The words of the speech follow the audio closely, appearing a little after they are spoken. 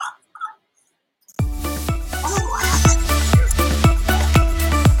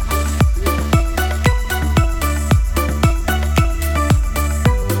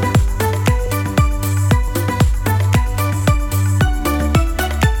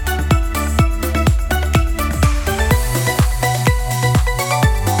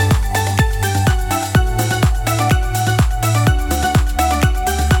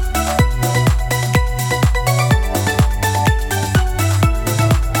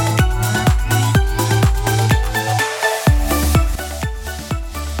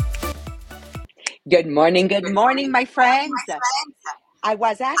Good morning, my friends. I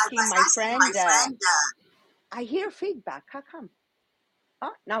was asking my friend, I hear feedback. How come?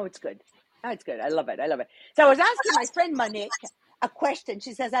 Oh, now it's good. Now it's good. I love it. I love it. So I was asking my friend Monique a question.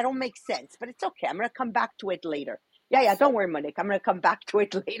 She says, I don't make sense, but it's okay. I'm going to come back to it later. Yeah, don't worry, Monique. I'm going to come back to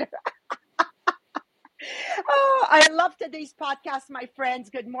it later. Oh, I love today's podcast, my friends.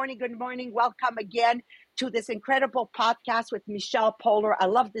 Good morning. Good morning. Welcome again to this incredible podcast with Michelle Poler. I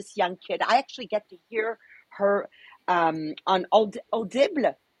love this young kid. I actually get to hear her on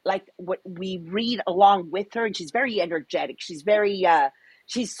Audible, like what we read along with her, and she's very energetic. She's very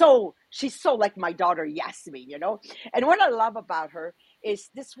she's so like my daughter Yasmin, you know. And what I love about her is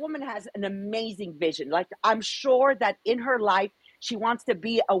this woman has an amazing vision. Like I'm sure that in her life she wants to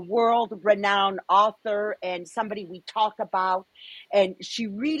be a world renowned author and somebody we talk about. And she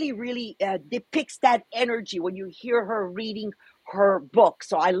really, really depicts that energy when you hear her reading her book.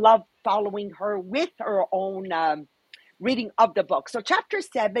 So I love following her with her own reading of the book. So chapter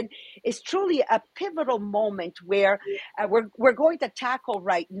 7 is truly a pivotal moment where we're going to tackle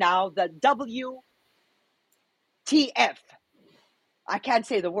right now the WTF. I can't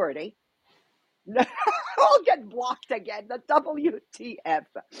say the word, eh? I'll get blocked again. The WTF.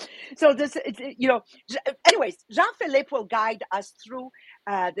 So this, anyways, Jean-Philippe will guide us through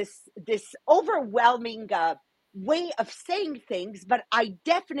this overwhelming way of saying things, but I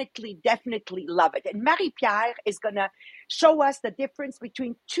definitely love it. And Marie-Pierre is gonna show us the difference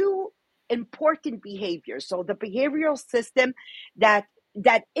between two important behaviors. So the behavioral system that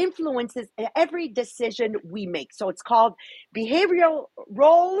influences every decision we make. So it's called behavioral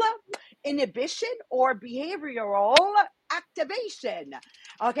role inhibition or behavioral activation.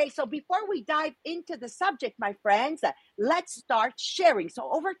 Okay, so before we dive into the subject, my friends, let's start sharing. So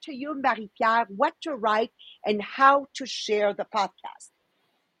over to you, Marie-Pierre, what to write and how to share the podcast.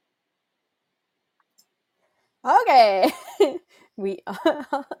 Okay, we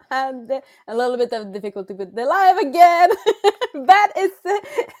had a little bit of difficulty with the live again, but it's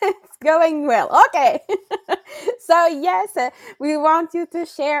going well. Okay, so yes, we want you to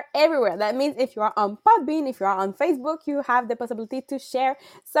share everywhere. That means if you are on Podbean, if you are on Facebook, you have the possibility to share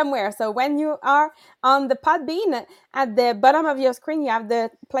somewhere. So when you are on the Podbean, at the bottom of your screen, you have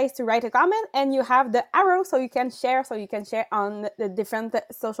the place to write a comment, and you have the arrow so you can share. So you can share on the different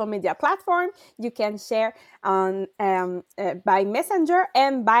social media platform. You can share on by messenger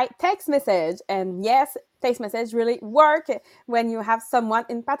and by text message. And yes, text message really work when you have someone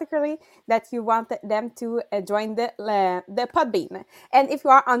in particularly that you want them to join the Podbean. And if you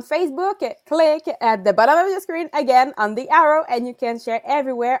are on Facebook, click at the bottom of your screen again on the arrow, and you can share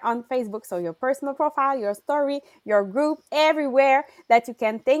everywhere on Facebook. So your personal profile, your story, your group, everywhere that you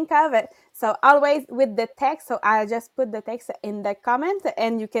can think of it. So always with the text. So I'll just put the text in the comment,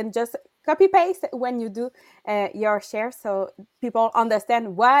 and you can just copy paste when you do your share, so people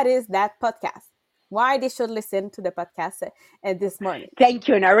understand what is that podcast, why they should listen to the podcast this morning. Thank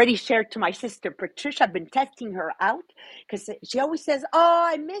you. And I already shared to my sister Patricia. I've been testing her out because she always says, "Oh,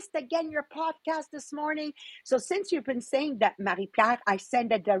 I missed again your podcast this morning." So since you've been saying that, Marie-Pierre, I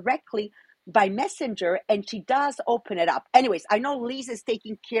send it directly by messenger and she does open it up. Anyways, I know Lise is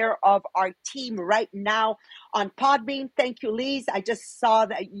taking care of our team right now on Podbean. Thank you, Lise. I just saw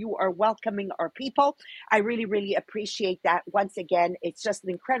that you are welcoming our people. I really, really appreciate that. Once again, it's just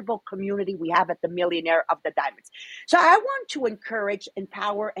an incredible community we have at the Millionaire of the Diamonds. So I want to encourage,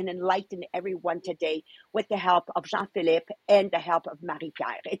 empower, and enlighten everyone today with the help of Jean-Philippe and the help of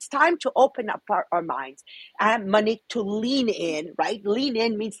Marie-Pierre. It's time to open up our minds, and Monique, to lean in, right? Lean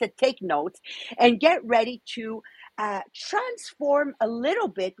in means to take notes and get ready to transform a little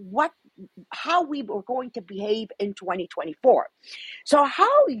bit how we were going to behave in 2024. So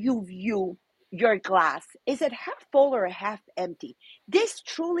how you view your glass, is it half full or half empty? This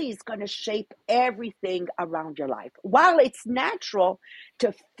truly is going to shape everything around your life. While it's natural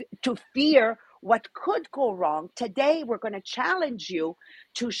to fear what could go wrong, today we're going to challenge you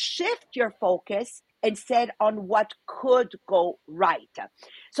to shift your focus instead on what could go right.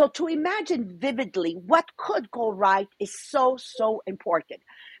 So to imagine vividly what could go right is so important.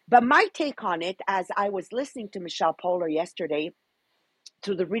 But my take on it, as I was listening to Michelle Poler yesterday,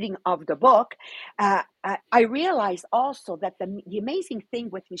 to the reading of the book, I realized also that the amazing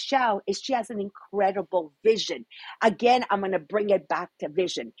thing with Michelle is she has an incredible vision. Again, I'm going to bring it back to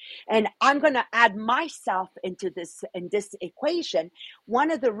vision, and I'm going to add myself into this in this equation.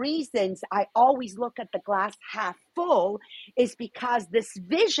 One of the reasons I always look at the glass half full is because this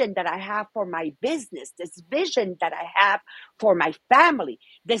vision that I have for my business, this vision that I have for my family,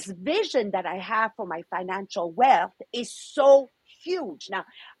 this vision that I have for my financial wealth is so huge. Now,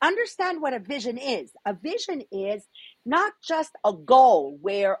 understand what a vision is. A vision is not just a goal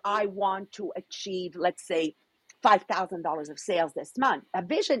where I want to achieve, let's say, $5,000 of sales this month. A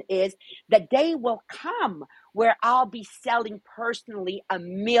vision is the day will come where I'll be selling personally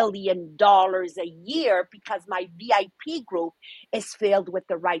 $1 million a year because my VIP group is filled with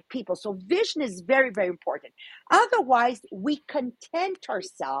the right people. So vision is very, very important. Otherwise, we content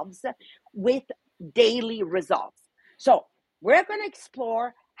ourselves with daily results. So we're going to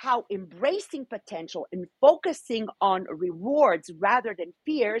explore how embracing potential and focusing on rewards rather than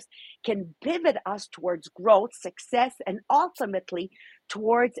fears can pivot us towards growth, success, and ultimately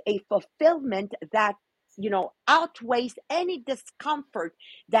towards a fulfillment that outweighs any discomfort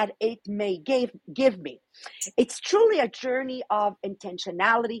that it may give me. It's truly a journey of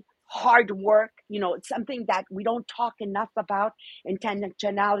intentionality, hard work. It's something that we don't talk enough about.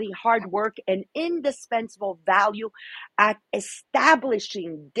 Intentionality, hard work, and indispensable value at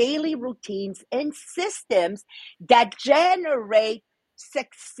establishing daily routines and systems that generate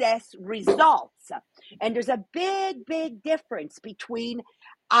success results. And there's a big, big difference between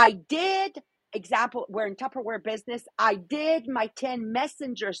I did, example, we're in Tupperware business, I did my 10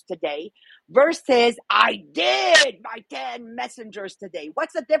 messengers today versus I did my 10 messengers today.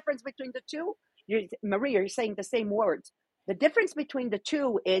 What's the difference between the two? Maria, you're saying the same words. The difference between the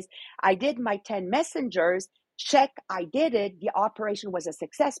two is I did my 10 messengers, check, I did it, the operation was a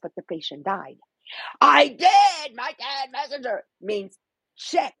success, but the patient died. I did my 10 messenger means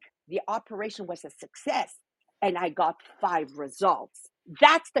check, the operation was a success and I got 5 results.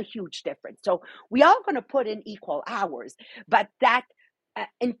 That's the huge difference. So we are going to put in equal hours, but that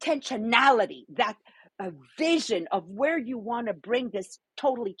intentionality, that vision of where you want to bring this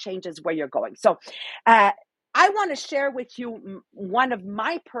totally changes where you're going. So I want to share with you one of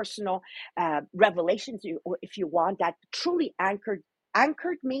my personal revelations, if you want, that truly anchored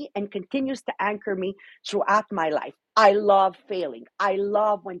me and continues to anchor me throughout my life. I love failing. I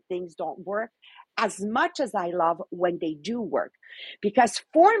love when things don't work as much as I love when they do work. Because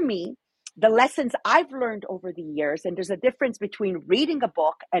for me, the lessons I've learned over the years, and there's a difference between reading a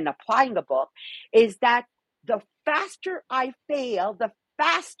book and applying a book, is that the faster I fail, the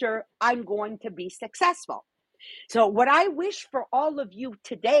faster I'm going to be successful. So, what I wish for all of you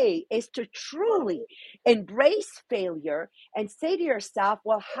today is to truly embrace failure and say to yourself,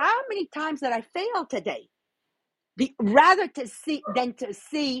 well, how many times did I fail today? Rather than to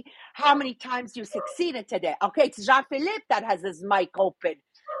see how many times you succeeded today. Okay, it's Jean-Philippe that has his mic open.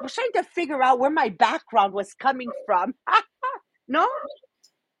 I was trying to figure out where my background was coming from. No?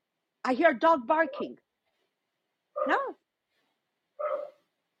 I hear a dog barking. No?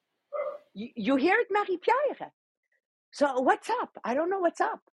 You hear it, Marie-Pierre? So what's up? I don't know what's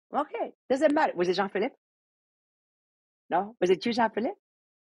up. Okay, doesn't matter. Was it Jean-Philippe? No? Was it you, Jean-Philippe?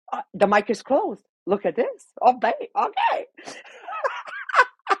 The mic is closed. Look at this. Okay.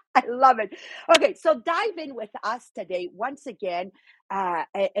 I love it. Okay, so dive in with us today once again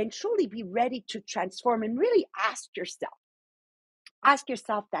and truly be ready to transform and really ask yourself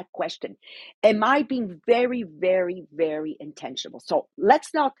that question. Am I being very, very, very intentional? So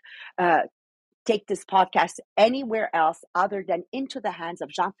let's not take this podcast anywhere else other than into the hands of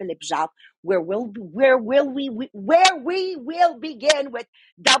Jean-Philippe Jacques, where we will begin with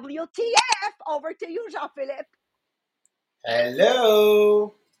WTF. Over to you, Jean-Philippe.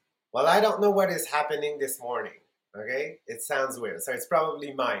 Hello. Well, I don't know what is happening this morning. Okay, it sounds weird. So it's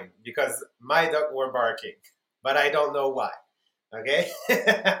probably mine because my dog were barking, but I don't know why. Okay.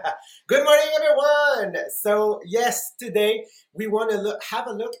 Good morning, everyone. So yes, today we want to have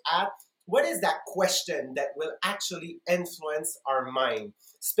a look at what is that question that will actually influence our mind,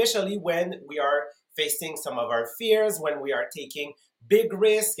 especially when we are facing some of our fears, when we are taking big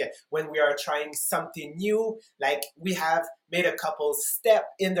risk, when we are trying something new, like we have made a couple steps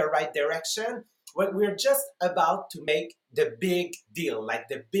in the right direction, when we're just about to make the big deal, like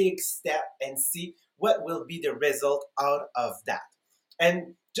the big step, and see what will be the result out of that.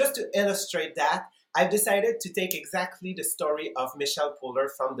 And just to illustrate that, I've decided to take exactly the story of Michelle Poler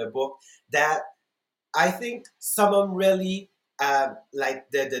from the book that I think someone really like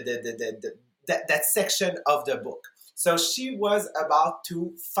that section of the book. So she was about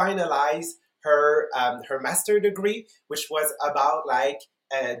to finalize her master degree, which was about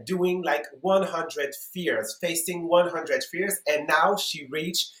doing like 100 fears, facing 100 fears, and now she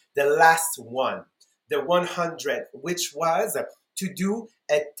reached the last one, the 100, which was to do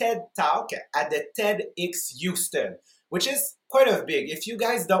a TED Talk at the TEDx Houston, which is quite a big. If you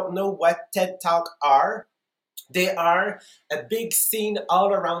guys don't know what TED Talk are, They are a big scene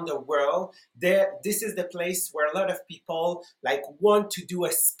all around the world. This is the place where a lot of people like want to do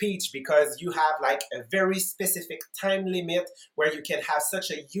a speech because you have like a very specific time limit where you can have such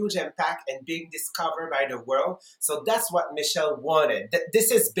a huge impact and being discovered by the world. So that's what Michelle wanted.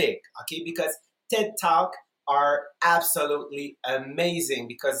 This is big, okay? Because TED Talk are absolutely amazing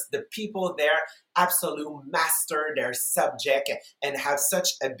because the people there absolutely master their subject and have such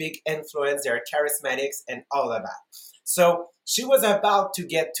a big influence. They're charismatics and all of that. So she was about to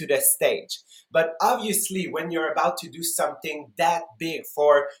get to the stage. But obviously, when you're about to do something that big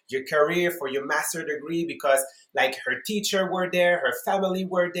for your career, for your master degree, because like her teacher were there, her family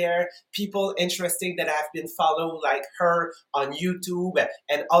were there, people interesting that have been followed like her on YouTube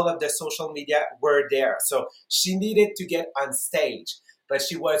and all of the social media were there. So she needed to get on stage, but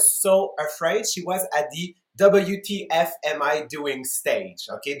she was so afraid. She was at the WTF am I doing stage.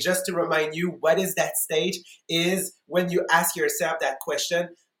 Okay, just to remind you, what is that stage? Is when you ask yourself that question,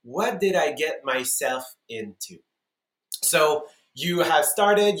 what did I get myself into? So you have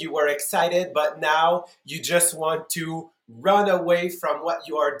started, you were excited, but now you just want to run away from what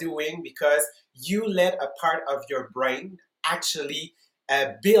you are doing because you let a part of your brain actually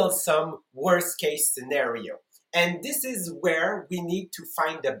build some worst case scenario. And this is where we need to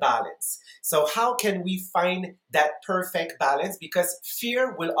find the balance. So, how can we find that perfect balance? Because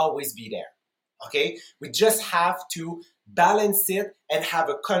fear will always be there. Okay, we just have to balance it and have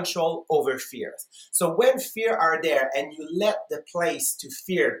a control over fears. So when fear are there and you let the place to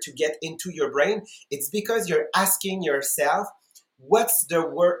fear to get into your brain, it's because you're asking yourself, what is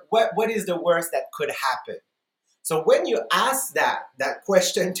the worst that could happen? So when you ask that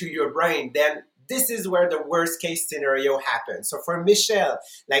question to your brain, then this is where the worst case scenario happens. So for Michelle,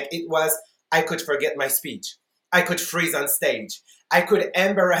 like it was, I could forget my speech. I could freeze on stage. I could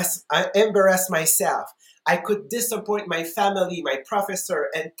embarrass myself. I could disappoint my family, my professor,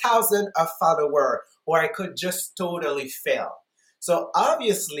 and thousands of followers, or I could just totally fail. So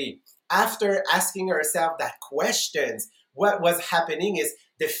obviously, after asking herself that questions, what was happening is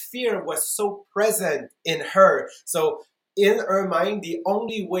the fear was so present in her. So in her mind, the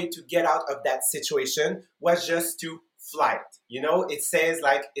only way to get out of that situation was just to flight. You know, it says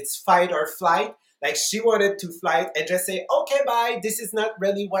like it's fight or flight. Like she wanted to flight and just say, okay, bye, this is not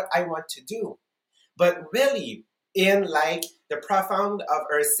really what I want to do. But really, in like the profound of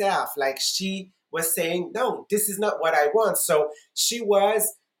herself, like she was saying, no, this is not what I want. So she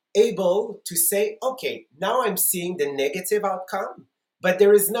was able to say, okay, now I'm seeing the negative outcome, but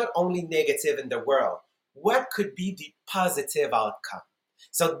there is not only negative in the world. What could be the positive outcome?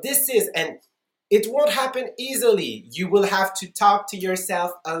 So this is, and it won't happen easily. You will have to talk to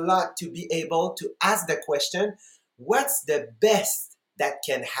yourself a lot to be able to ask the question, what's the best that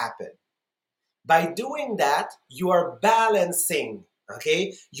can happen? By doing that, you are balancing,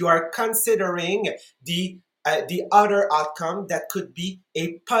 okay? You are considering the other outcome that could be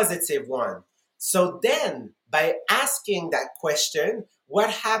a positive one. So then, by asking that question,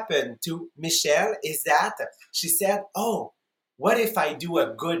 what happened to Michelle is that she said, oh, what if I do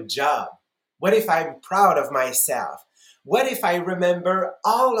a good job? What if I'm proud of myself? What if I remember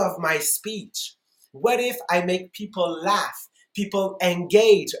all of my speech? What if I make people laugh? People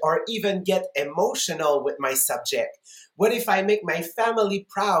engage or even get emotional with my subject? What if I make my family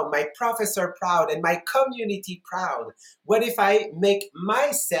proud, my professor proud, and my community proud? What if I make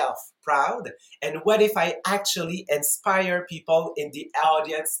myself proud? And what if I actually inspire people in the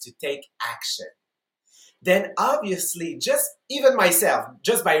audience to take action? Then obviously, just even myself,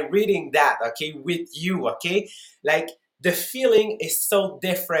 just by reading that, okay, with you, okay, like the feeling is so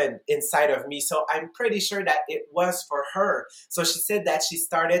different inside of me. So I'm pretty sure that it was for her. So she said that she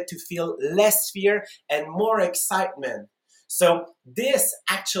started to feel less fear and more excitement. So this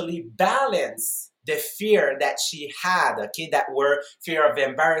actually balanced the fear that she had, okay, that were fear of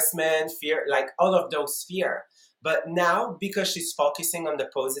embarrassment, fear, like all of those fear. But now, because she's focusing on the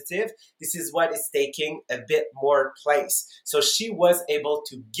positive, this is what is taking a bit more place. So she was able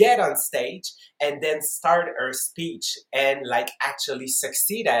to get on stage and then start her speech and like actually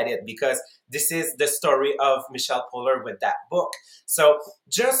succeed at it, because this is the story of Michelle Poler with that book. So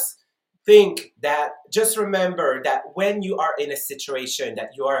just remember that when you are in a situation that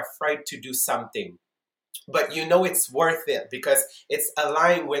you are afraid to do something, but you know it's worth it because it's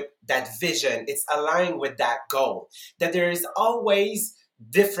aligned with that vision, it's aligned with that goal, that there is always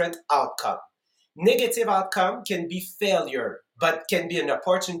different outcome. Negative outcome can be failure, but can be an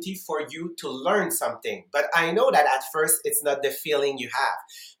opportunity for you to learn something. But I know that at first it's not the feeling you have.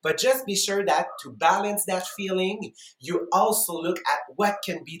 But just be sure that to balance that feeling, you also look at what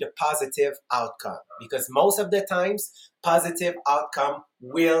can be the positive outcome. Because most of the times, positive outcome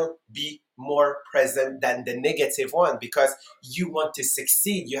will be more present than the negative one because you want to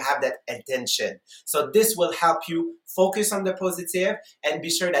succeed. You have that intention. So this will help you focus on the positive and be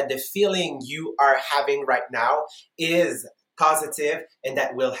sure that the feeling you are having right now is positive and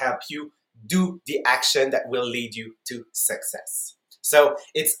that will help you do the action that will lead you to success. So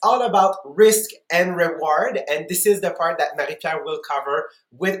it's all about risk and reward. And this is the part that Marie-Pierre will cover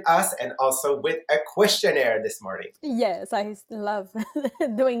with us and also with a questionnaire this morning. Yes, I love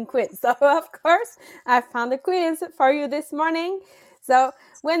doing quiz. So, of course, I found a quiz for you this morning. So,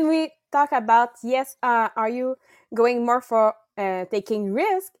 when we talk about, yes, are you going more for taking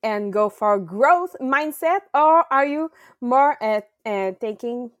risk and go for growth mindset, or are you more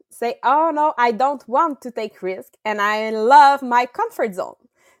taking, say, oh no, I don't want to take risk and I love my comfort zone?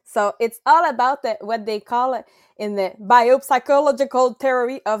 So, it's all about what they call in the biopsychological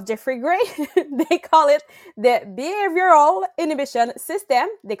theory of Jeffrey Gray, they call it the behavioral inhibition system,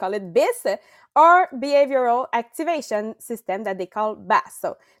 they call it BIS, or behavioral activation system that they call BAS.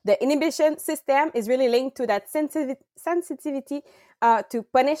 So the inhibition system is really linked to that sensitivity to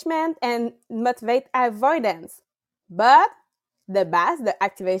punishment and motivate avoidance. But the BAS, the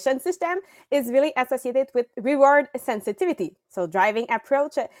activation system, is really associated with reward sensitivity, so driving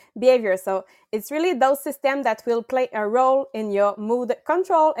approach behavior. So it's really those systems that will play a role in your mood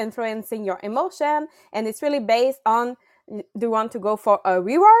control, influencing your emotion, and it's really based on, do you want to go for a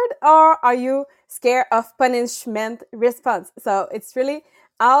reward or are you scared of punishment response? So it's really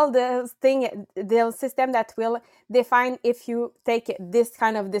all those things, the system that will define if you take this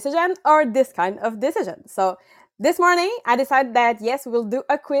kind of decision or this kind of decision. So this morning, I decided that yes, we'll do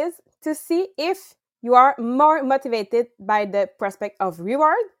a quiz to see if you are more motivated by the prospect of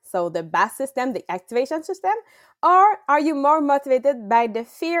reward, so the BAS system, the activation system, or are you more motivated by the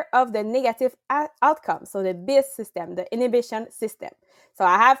fear of the negative outcome, so the BIS system, the inhibition system. So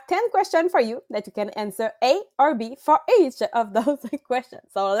I have 10 questions for you that you can answer A or B for each of those questions.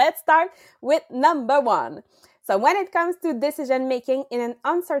 So let's start with number 1. So when it comes to decision making in an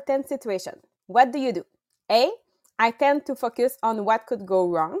uncertain situation, what do you do? A, I tend to focus on what could go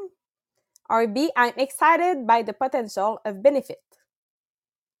wrong. Or B, I'm excited by the potential of benefit.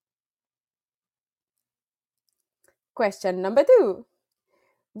 Question number 2.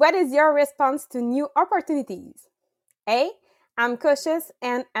 What is your response to new opportunities? A, I'm cautious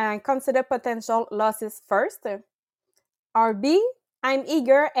and consider potential losses first. Or B, I'm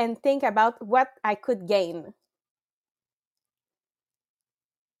eager and think about what I could gain.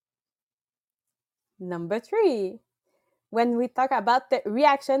 Number 3. When we talk about the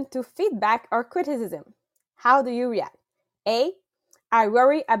reaction to feedback or criticism, how do you react? A, I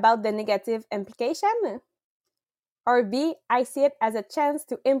worry about the negative implication. Or B, I see it as a chance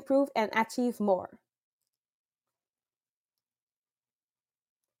to improve and achieve more.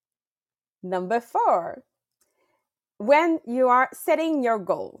 Number 4, when you are setting your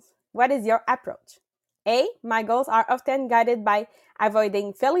goals, what is your approach? A, my goals are often guided by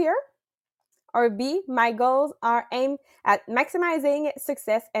avoiding failure. Or B, my goals are aimed at maximizing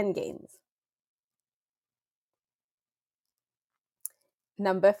success and gains.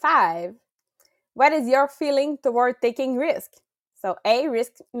 Number 5, what is your feeling toward taking risk? So A,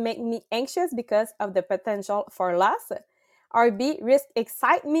 risk make me anxious because of the potential for loss. Or B, risk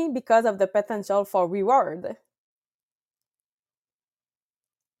excite me because of the potential for reward.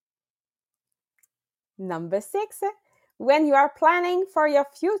 Number 6, when you are planning for your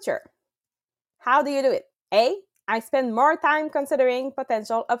future, how do you do it? A, I spend more time considering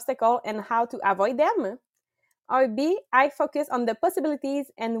potential obstacles and how to avoid them. Or B, I focus on the possibilities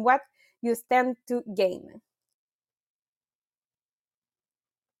and what you stand to gain.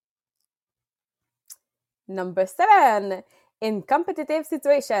 Number 7, in competitive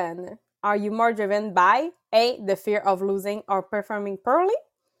situation, are you more driven by A, the fear of losing or performing poorly,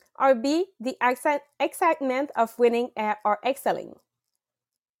 or B, the excitement of winning or excelling?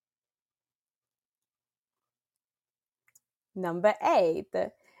 Number 8,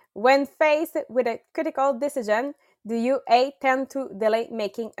 when faced with a critical decision, do you A, tend to delay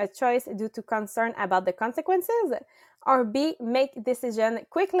making a choice due to concern about the consequences, or B, make decision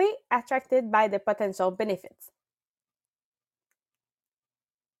quickly attracted by the potential benefits?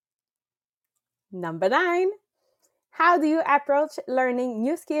 Number 9, how do you approach learning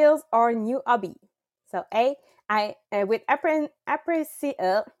new skills or new hobby? So A, with apprehension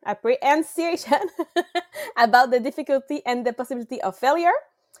about the difficulty and the possibility of failure,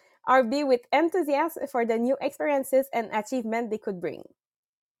 or B, with enthusiasm for the new experiences and achievement they could bring.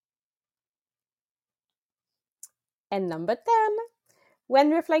 And number 10,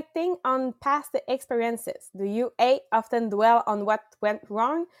 when reflecting on past experiences, do you A, often dwell on what went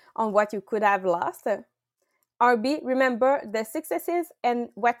wrong, on what you could have lost? Or B, remember the successes and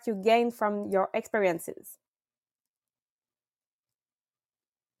what you gained from your experiences?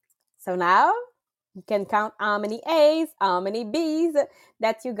 So now you can count how many A's, how many B's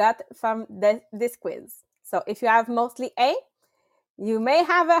that you got from this quiz. So if you have mostly A, you may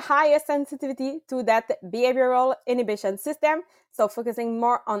have a higher sensitivity to that behavioral inhibition system, so focusing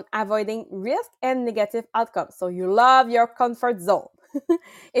more on avoiding risk and negative outcomes. So you love your comfort zone.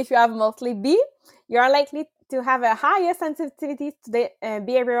 If you have mostly B, you are likely to have a higher sensitivity to the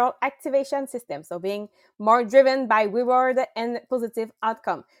behavioral activation system, so being more driven by reward and positive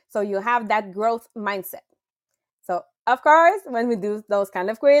outcome. So you have that growth mindset. So of course, when we do those kind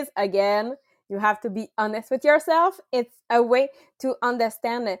of quiz, again, you have to be honest with yourself. It's a way to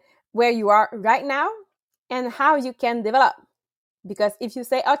understand where you are right now and how you can develop. Because if you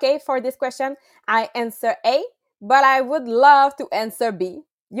say, okay, for this question, I answer A, but I would love to answer B,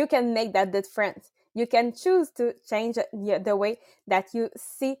 you can make that difference. You can choose to change the way that you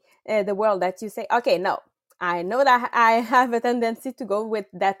see the world, that you say, okay, no, I know that I have a tendency to go with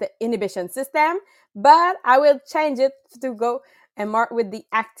that inhibition system, but I will change it to go more with the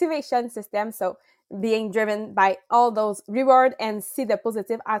activation system. So being driven by all those reward and see the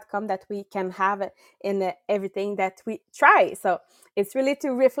positive outcome that we can have in everything that we try. So it's really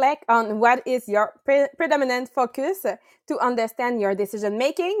to reflect on what is your predominant focus to understand your decision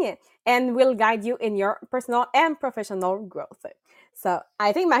making and will guide you in your personal and professional growth. So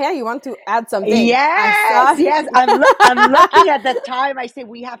I think, Maria, you want to add something. Yes. I'm looking at the time. I say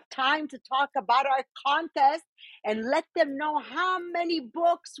we have time to talk about our contest and let them know how many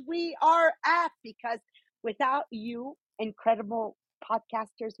books we are at, because without you, incredible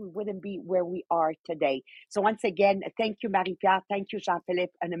podcasters, we wouldn't be where we are today. So once again, thank you, Marie-Pierre. Thank you,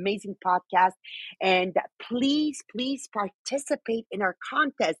 Jean-Philippe. An amazing podcast. And please participate in our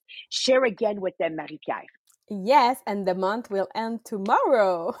contest. Share again with them, Marie-Pierre. Yes, and the month will end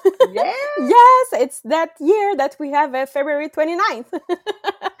tomorrow. Yeah. Yes, it's that year that we have February 29th.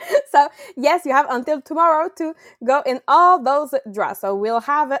 So, yes, you have until tomorrow to go in all those draws. So, we'll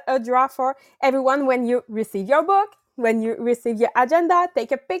have a draw for everyone when you receive your book, when you receive your agenda.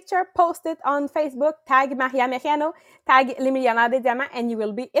 Take a picture, post it on Facebook, tag Maria Meriano, tag Les Millionnaires des Diamants, and you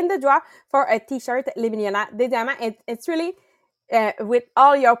will be in the draw for a t-shirt Les Millionnaires des Diamants. It's really with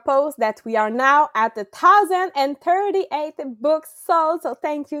all your posts that we are now at 1,038 books sold. So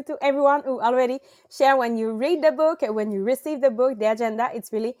thank you to everyone who already share when you read the book, when you receive the book, the agenda.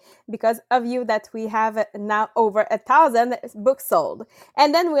 It's really because of you that we have now over 1,000 books sold.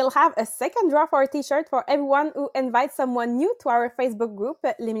 And then we'll have a second draw for a t-shirt for everyone who invites someone new to our Facebook group,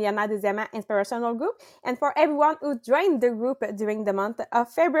 Les Millionnaires des Diamants Inspirational Group, and for everyone who joined the group during the month of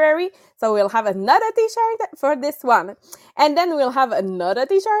February. So we'll have another t-shirt for this one. And then we'll have another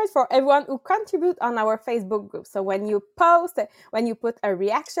t-shirt for everyone who contribute on our Facebook group. So when you post, when you put a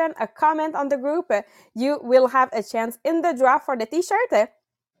reaction, a comment on the group, you will have a chance in the draw for the t-shirt.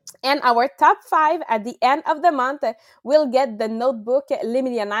 And our top 5 at the end of the month will get the notebook Les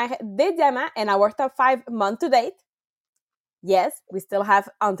Millionnaires des Diamants, and our top 5 month to date. Yes, we still have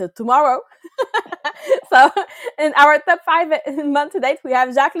until tomorrow. So in our top 5 month to date, we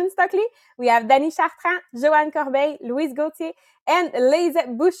have Jacqueline Stockley, we have Dany Chartrand, Joanne Corbeil, Louise Gauthier, and Lise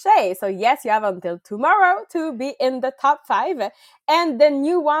Boucher. So yes, you have until tomorrow to be in the top 5. And the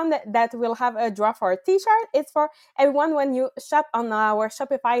new one that will have a draw for a t-shirt is for everyone when you shop on our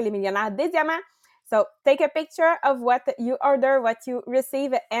Shopify Les Millionnaires des Diamants. So take a picture of what you order, what you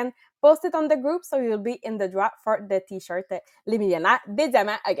receive, and post it on the group so you'll be in the draw for the t-shirt Les Millionnaires des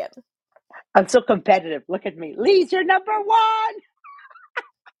Diamants again. I'm so competitive. Look at me. Lise, you're number 1.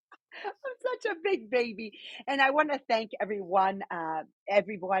 I'm such a big baby. And I want to thank everyone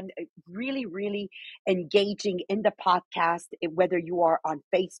really engaging in the podcast, whether you are on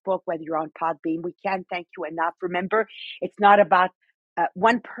Facebook, whether you're on Podbean. We can't thank you enough. Remember, it's not about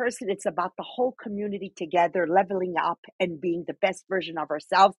one person, it's about the whole community together, leveling up and being the best version of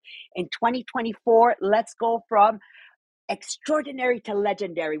ourselves. In 2024, let's go from extraordinary to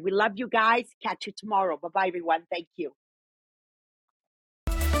legendary. We love you guys. Catch you tomorrow. Bye-bye, everyone. Thank you.